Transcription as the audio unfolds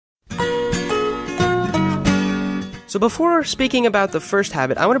So before speaking about the first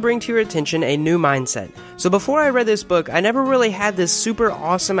habit, I want to bring to your attention a new mindset. So before I read this book, I never really had this super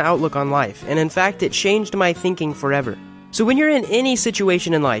awesome outlook on life, and in fact, it changed my thinking forever. So when you're in any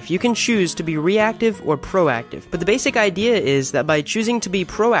situation in life, you can choose to be reactive or proactive. But the basic idea is that by choosing to be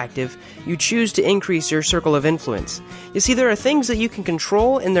proactive, you choose to increase your circle of influence. You see, there are things that you can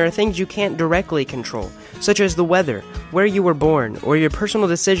control and there are things you can't directly control, such as the weather, where you were born, or your personal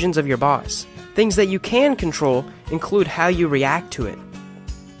decisions of your boss. Things that you can control include how you react to it.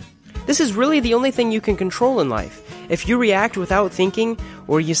 This is really the only thing you can control in life. If you react without thinking,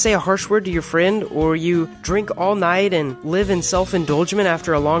 or you say a harsh word to your friend, or you drink all night and live in self-indulgence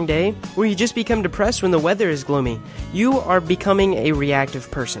after a long day, or you just become depressed when the weather is gloomy, you are becoming a reactive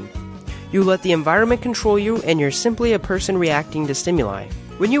person. You let the environment control you, and you're simply a person reacting to stimuli.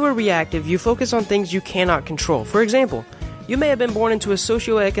 When you are reactive, you focus on things you cannot control. For example, you may have been born into a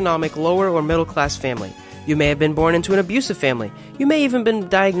socioeconomic lower or middle class family. You may have been born into an abusive family. You may even been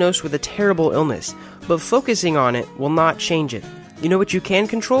diagnosed with a terrible illness. But focusing on it will not change it. You know what you can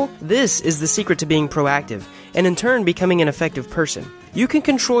control? This is the secret to being proactive, and in turn becoming an effective person. You can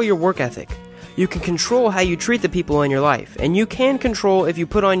control your work ethic. You can control how you treat the people in your life, and you can control if you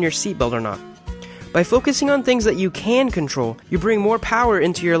put on your seatbelt or not. By focusing on things that you can control, you bring more power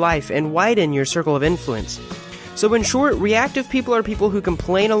into your life and widen your circle of influence. So in short, reactive people are people who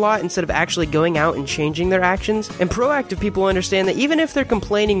complain a lot instead of actually going out and changing their actions, and proactive people understand that even if their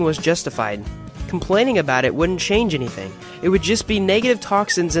complaining was justified, complaining about it wouldn't change anything. It would just be negative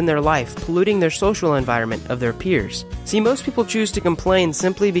toxins in their life, polluting their social environment of their peers. See, most people choose to complain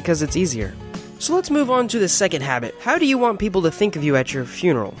simply because it's easier. So let's move on to the second habit. How do you want people to think of you at your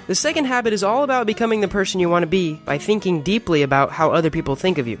funeral? The second habit is all about becoming the person you want to be by thinking deeply about how other people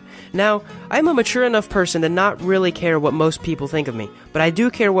think of you. Now, I'm a mature enough person to not really care what most people think of me, but I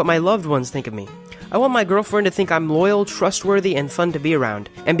do care what my loved ones think of me. I want my girlfriend to think I'm loyal, trustworthy, and fun to be around.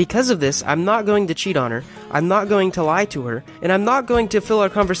 And because of this, I'm not going to cheat on her, I'm not going to lie to her, and I'm not going to fill our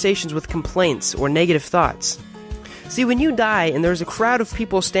conversations with complaints or negative thoughts. See, when you die and there's a crowd of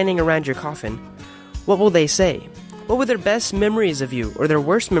people standing around your coffin, what will they say? What will their best memories of you or their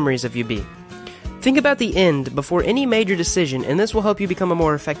worst memories of you be? Think about the end before any major decision, and this will help you become a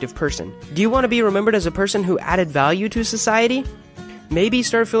more effective person. Do you want to be remembered as a person who added value to society? Maybe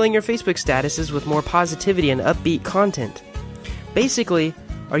start filling your Facebook statuses with more positivity and upbeat content. Basically,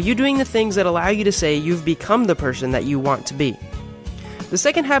 are you doing the things that allow you to say you've become the person that you want to be? The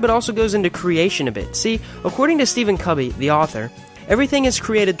second habit also goes into creation a bit. See, according to Stephen Covey, the author, everything is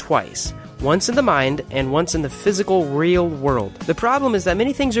created twice. Once in the mind, and once in the physical, real world. The problem is that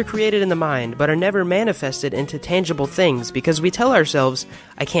many things are created in the mind, but are never manifested into tangible things because we tell ourselves,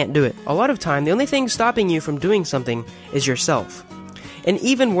 I can't do it. A lot of time, the only thing stopping you from doing something is yourself. An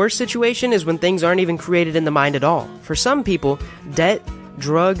even worse situation is when things aren't even created in the mind at all. For some people, debt,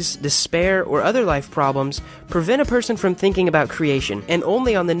 drugs, despair, or other life problems prevent a person from thinking about creation, and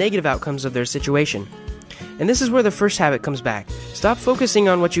only on the negative outcomes of their situation. And this is where the first habit comes back. Stop focusing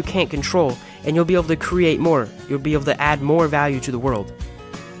on what you can't control, and you'll be able to create more. You'll be able to add more value to the world.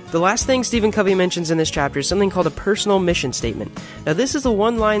 The last thing Stephen Covey mentions in this chapter is something called a personal mission statement. Now, this is a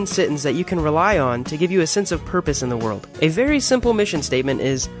one-line sentence that you can rely on to give you a sense of purpose in the world. A very simple mission statement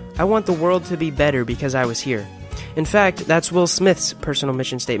is, I want the world to be better because I was here. In fact, that's Will Smith's personal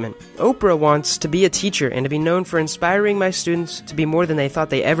mission statement. Oprah wants to be a teacher and to be known for inspiring my students to be more than they thought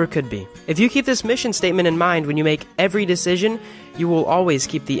they ever could be. If you keep this mission statement in mind when you make every decision, you will always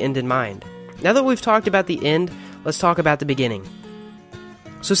keep the end in mind. Now that we've talked about the end, let's talk about the beginning.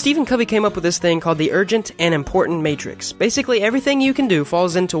 So Stephen Covey came up with this thing called the urgent and important matrix. Basically, everything you can do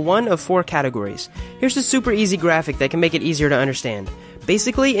falls into one of 4 categories. Here's a super easy graphic that can make it easier to understand.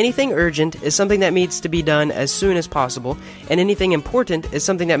 Basically, anything urgent is something that needs to be done as soon as possible, and anything important is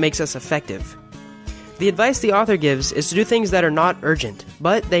something that makes us effective. The advice the author gives is to do things that are not urgent,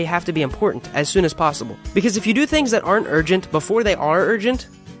 but they have to be important as soon as possible. Because if you do things that aren't urgent before they are urgent,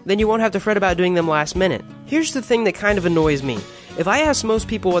 then you won't have to fret about doing them last minute. Here's the thing that kind of annoys me. If I asked most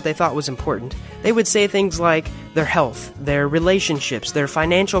people what they thought was important, they would say things like their health, their relationships, their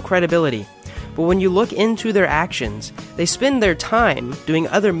financial credibility. But when you look into their actions, they spend their time doing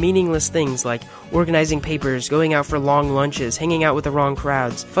other meaningless things like organizing papers, going out for long lunches, hanging out with the wrong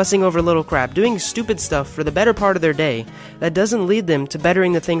crowds, fussing over little crap, doing stupid stuff for the better part of their day that doesn't lead them to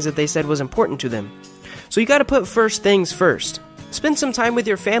bettering the things that they said was important to them. So you gotta put first things first. Spend some time with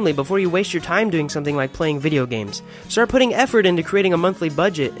your family before you waste your time doing something like playing video games. Start putting effort into creating a monthly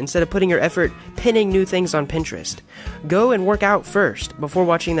budget instead of putting your effort pinning new things on Pinterest. Go and work out first before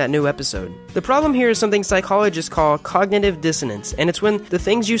watching that new episode. The problem here is something psychologists call cognitive dissonance, and it's when the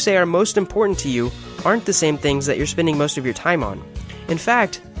things you say are most important to you aren't the same things that you're spending most of your time on. In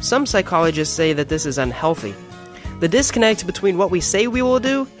fact, some psychologists say that this is unhealthy. The disconnect between what we say we will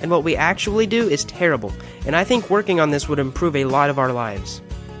do and what we actually do is terrible, and I think working on this would improve a lot of our lives.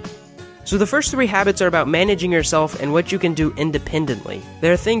 So the first 3 habits are about managing yourself and what you can do independently.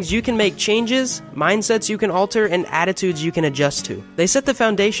 There are things you can make changes, mindsets you can alter, and attitudes you can adjust to. They set the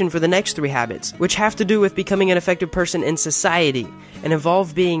foundation for the next 3 habits, which have to do with becoming an effective person in society and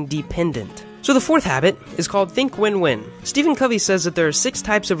involve being dependent. So the 4th habit is called Think Win-Win. Stephen Covey says that there are 6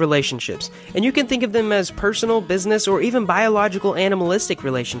 types of relationships, and you can think of them as personal, business, or even biological animalistic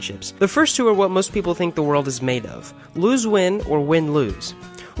relationships. The first 2 are what most people think the world is made of: lose-win or win-lose,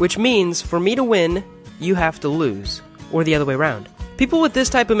 which means for me to win, you have to lose, or the other way around. People with this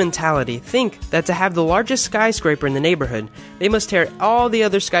type of mentality think that to have the largest skyscraper in the neighborhood, they must tear all the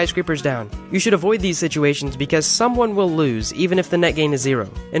other skyscrapers down. You should avoid these situations because someone will lose, even if the net gain is 0.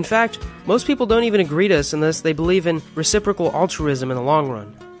 In fact, most people don't even agree to this unless they believe in reciprocal altruism in the long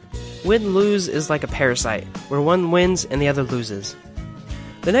run. Win-lose is like a parasite, where one wins and the other loses.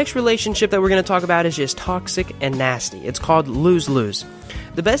 The next relationship that we're going to talk about is just toxic and nasty. It's called lose-lose.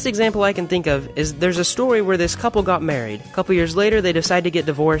 The best example I can think of is there's a story where this couple got married. A couple years later, they decided to get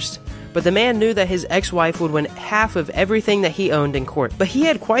divorced, but the man knew that his ex-wife would win half of everything that he owned in court. But he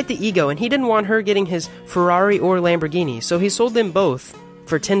had quite the ego, and he didn't want her getting his Ferrari or Lamborghini, so he sold them both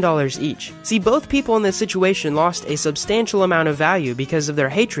for $10 each. See, both people in this situation lost a substantial amount of value because of their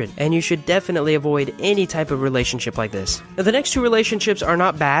hatred, and you should definitely avoid any type of relationship like this. Now, the next 2 relationships are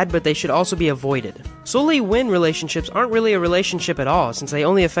not bad, but they should also be avoided. Solely win relationships aren't really a relationship at all, since they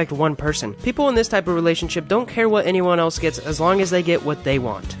only affect one person. People in this type of relationship don't care what anyone else gets as long as they get what they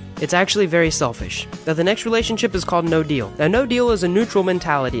want. It's actually very selfish. Now, the next relationship is called no deal. Now, no deal is a neutral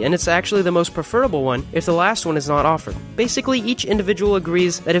mentality, and it's actually the most preferable one if the last one is not offered. Basically, each individual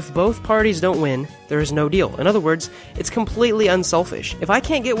agrees that if both parties don't win, there is no deal. In other words, it's completely unselfish. If I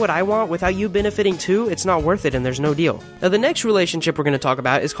can't get what I want without you benefiting too, it's not worth it and there's no deal. Now, the next relationship we're going to talk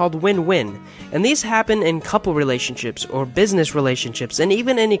about is called win-win, and these happen in couple relationships or business relationships and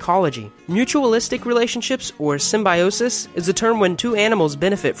even in ecology. Mutualistic relationships or symbiosis is a term when 2 animals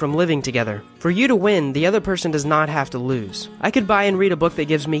benefit from living together. For you to win, the other person does not have to lose. I could buy and read a book that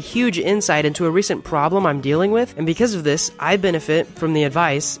gives me huge insight into a recent problem I'm dealing with, and because of this, I benefit from the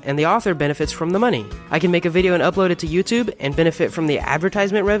advice and the author benefits from the money. I can make a video and upload it to YouTube and benefit from the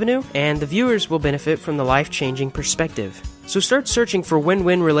advertisement revenue, and the viewers will benefit from the life-changing perspective. So start searching for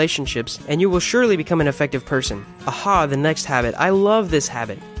win-win relationships, and you will surely become an effective person. Aha, the next habit. I love this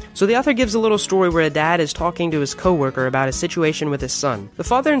habit. So the author gives a little story where a dad is talking to his coworker about a situation with his son. The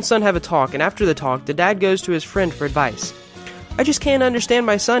father and son have a talk, and after the talk, the dad goes to his friend for advice. "I just can't understand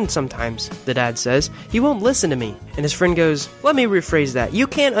my son sometimes," the dad says. "He won't listen to me." And his friend goes, "Let me rephrase that. You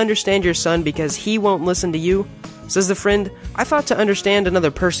can't understand your son because he won't listen to you?" Says the friend, "I thought to understand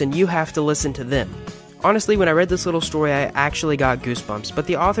another person, you have to listen to them." Honestly, when I read this little story, I actually got goosebumps, but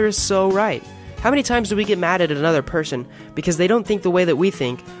the author is so right. How many times do we get mad at another person because they don't think the way that we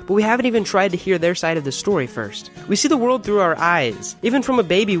think, but we haven't even tried to hear their side of the story first? We see the world through our eyes. Even from a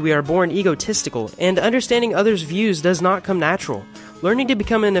baby, we are born egotistical, and understanding others' views does not come natural. Learning to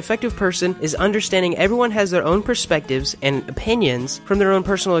become an effective person is understanding everyone has their own perspectives and opinions from their own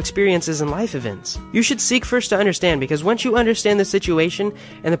personal experiences and life events. You should seek first to understand, because once you understand the situation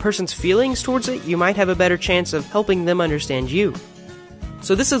and the person's feelings towards it, you might have a better chance of helping them understand you.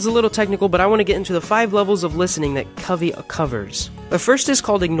 So this is a little technical, but I want to get into the 5 levels of listening that Covey covers. The first is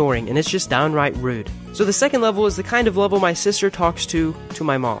called ignoring, and it's just downright rude. So the second level is the kind of level my sister talks to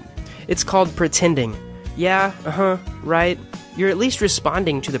my mom. It's called pretending. Yeah, right. You're at least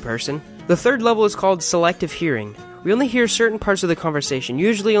responding to the person. The third level is called selective hearing. We only hear certain parts of the conversation,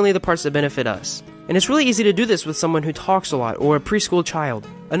 usually only the parts that benefit us. And it's really easy to do this with someone who talks a lot or a preschool child.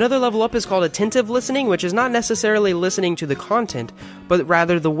 Another level up is called attentive listening, which is not necessarily listening to the content, but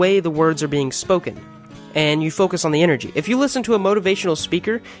rather the way the words are being spoken. And you focus on the energy. If you listen to a motivational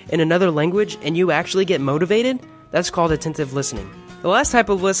speaker in another language and you actually get motivated, that's called attentive listening. The last type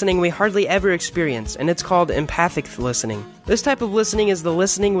of listening we hardly ever experience, and it's called empathic listening. This type of listening is the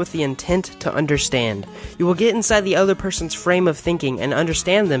listening with the intent to understand. You will get inside the other person's frame of thinking and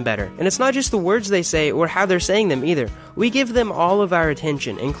understand them better. And it's not just the words they say or how they're saying them either. We give them all of our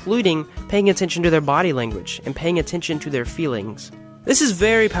attention, including paying attention to their body language and paying attention to their feelings. This is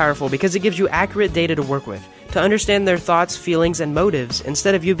very powerful because it gives you accurate data to work with. to understand their thoughts, feelings, and motives,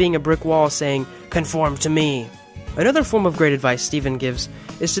 instead of you being a brick wall saying, "Conform to me." Another form of great advice Stephen gives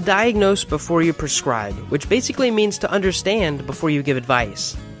is to diagnose before you prescribe, which basically means to understand before you give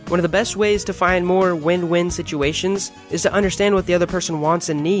advice. One of the best ways to find more win-win situations is to understand what the other person wants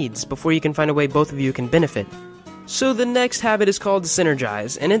and needs before you can find a way both of you can benefit. So the next habit is called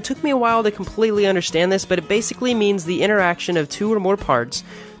Synergize, and it took me a while to completely understand this, but it basically means the interaction of two or more parts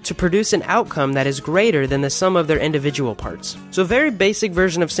to produce an outcome that is greater than the sum of their individual parts. So a very basic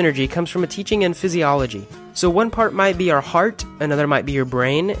version of synergy comes from a teaching in physiology. So one part might be our heart, another might be your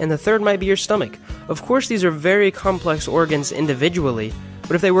brain, and the third might be your stomach. Of course, these are very complex organs individually,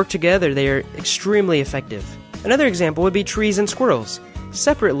 but if they work together, they are extremely effective. Another example would be trees and squirrels.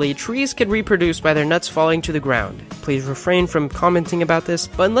 Separately, trees could reproduce by their nuts falling to the ground. Please refrain from commenting about this,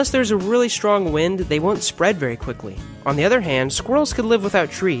 but unless there's a really strong wind, they won't spread very quickly. On the other hand, squirrels could live without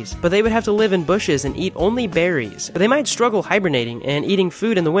trees, but they would have to live in bushes and eat only berries. But they might struggle hibernating and eating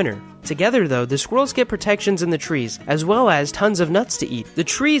food in the winter. Together though, the squirrels get protections in the trees, as well as tons of nuts to eat. The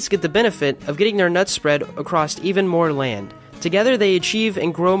trees get the benefit of getting their nuts spread across even more land. Together they achieve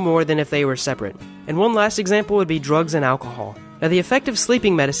and grow more than if they were separate. And one last example would be drugs and alcohol. Now, the effect of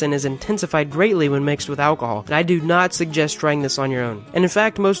sleeping medicine is intensified greatly when mixed with alcohol, and I do not suggest trying this on your own. And in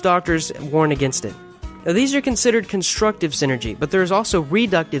fact, most doctors warn against it. Now, these are considered constructive synergy, but there is also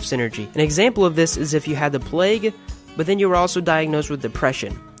reductive synergy. An example of this is if you had the plague, but then you were also diagnosed with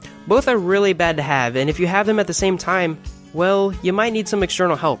depression. Both are really bad to have, and if you have them at the same time, well, you might need some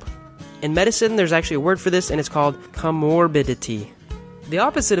external help. In medicine, there's actually a word for this, and it's called comorbidity. The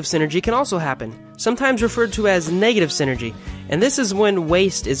opposite of synergy can also happen, sometimes referred to as negative synergy, and this is when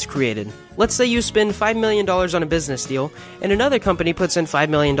waste is created. Let's say you spend $5 million on a business deal, and another company puts in $5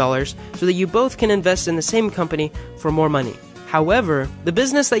 million so that you both can invest in the same company for more money. However, the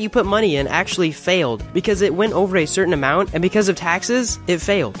business that you put money in actually failed because it went over a certain amount, and because of taxes, it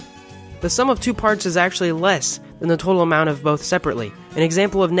failed. The sum of two parts is actually less than the total amount of both separately. An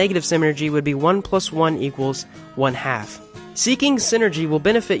example of negative synergy would be 1 + 1 = 1/2. Seeking synergy will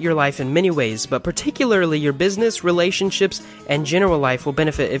benefit your life in many ways, but particularly your business, relationships, and general life will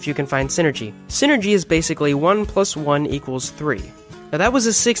benefit if you can find synergy. Synergy is basically 1 + 1 = 3. Now that was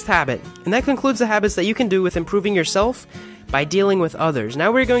the sixth habit, and that concludes the habits that you can do with improving yourself by dealing with others.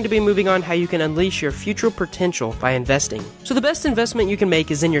 Now we're going to be moving on how you can unleash your future potential by investing. So the best investment you can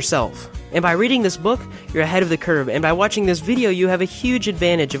make is in yourself. And by reading this book, you're ahead of the curve, and by watching this video, you have a huge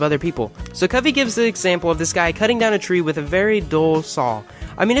advantage of other people. So Covey gives the example of this guy cutting down a tree with a very dull saw.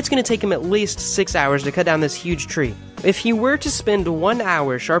 I mean, it's going to take him at least 6 hours to cut down this huge tree. If he were to spend 1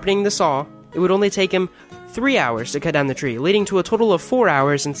 hour sharpening the saw, it would only take him 3 hours to cut down the tree, leading to a total of 4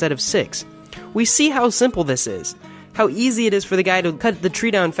 hours instead of 6. We see how simple this is. How easy it is for the guy to cut the tree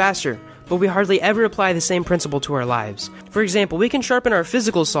down faster, but we hardly ever apply the same principle to our lives. For example, we can sharpen our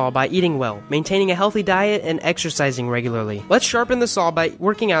physical saw by eating well, maintaining a healthy diet, and exercising regularly. Let's sharpen the saw by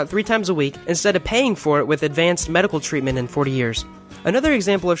working out 3 times a week instead of paying for it with advanced medical treatment in 40 years. Another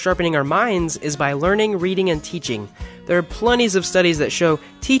example of sharpening our minds is by learning, reading, and teaching. There are plenty of studies that show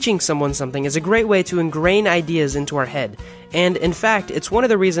teaching someone something is a great way to ingrain ideas into our head, and in fact, it's one of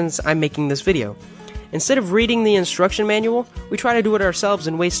the reasons I'm making this video. Instead of reading the instruction manual, we try to do it ourselves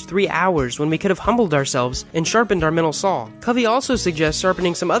and waste 3 hours when we could have humbled ourselves and sharpened our mental saw. Covey also suggests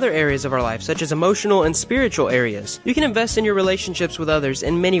sharpening some other areas of our life, such as emotional and spiritual areas. You can invest in your relationships with others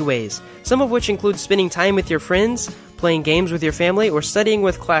in many ways, some of which include spending time with your friends, playing games with your family, or studying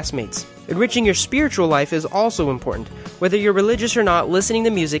with classmates. Enriching your spiritual life is also important. Whether you're religious or not, listening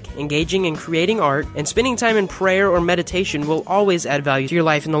to music, engaging in creating art, and spending time in prayer or meditation will always add value to your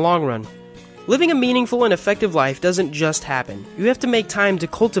life in the long run. Living a meaningful and effective life doesn't just happen. You have to make time to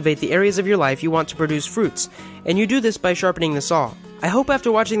cultivate the areas of your life you want to produce fruits, and you do this by sharpening the saw. I hope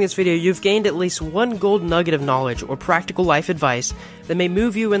after watching this video you've gained at least one gold nugget of knowledge or practical life advice that may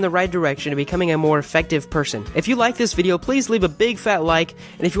move you in the right direction to becoming a more effective person. If you like this video, please leave a big fat like,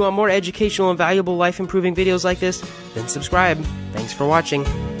 and if you want more educational and valuable life improving videos like this, then subscribe. Thanks for watching.